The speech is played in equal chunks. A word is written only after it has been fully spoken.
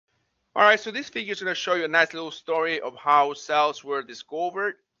All right, so this figure is going to show you a nice little story of how cells were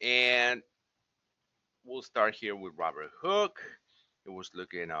discovered, and we'll start here with Robert Hooke. He was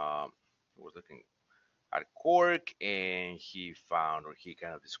looking at cork, and he found, or he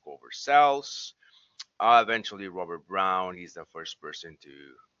kind of discovered cells. Eventually, Robert Brown, he's the first person to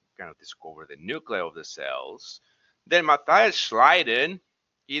kind of discover the nuclei of the cells. Then Matthias Schleiden,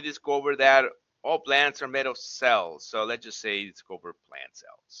 he discovered that all plants are made of cells. So let's just say he discovered plant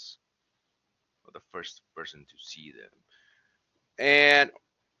cells, or the first person to see them. And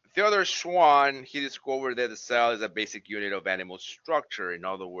Theodor Schwann, he discovered that the cell is a basic unit of animal structure. In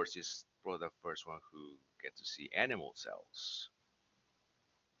other words, he's probably the first one who get to see animal cells.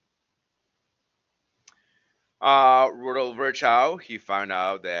 Rudolf Virchow, he found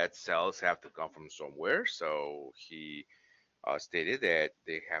out that cells have to come from somewhere, so he stated that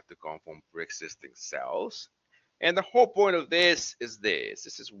they have to come from pre-existing cells. And the whole point of this is this.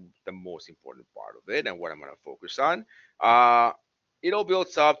 This is the most important part of it, and what I'm going to focus on. Uh, it all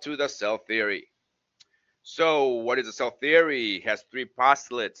builds up to the cell theory. So, what is a cell theory? It has three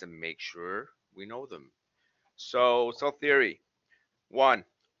postulates, and make sure we know them. So, cell theory. One,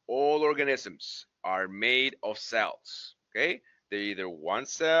 all organisms are made of cells. Okay? They're either one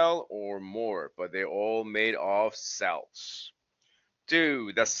cell or more, but they're all made of cells.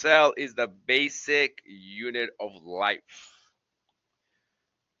 Two, the cell is the basic unit of life.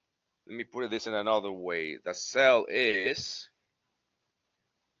 Let me put this in another way. The cell is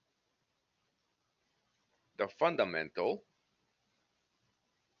the fundamental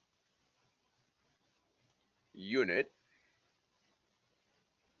unit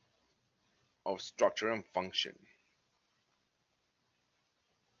of structure and function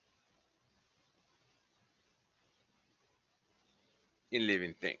in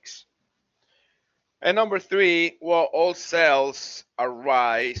living things. And number three, well, all cells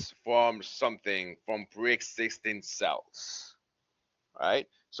arise from something, from pre-existing cells, right?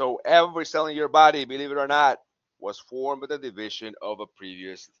 So every cell in your body, believe it or not, was formed by the division of a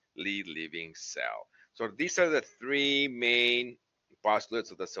previously living cell. So these are the three main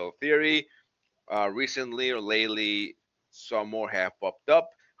postulates of the cell theory. Recently or lately, some more have popped up.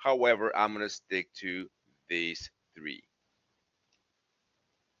 However, I'm going to stick to these three.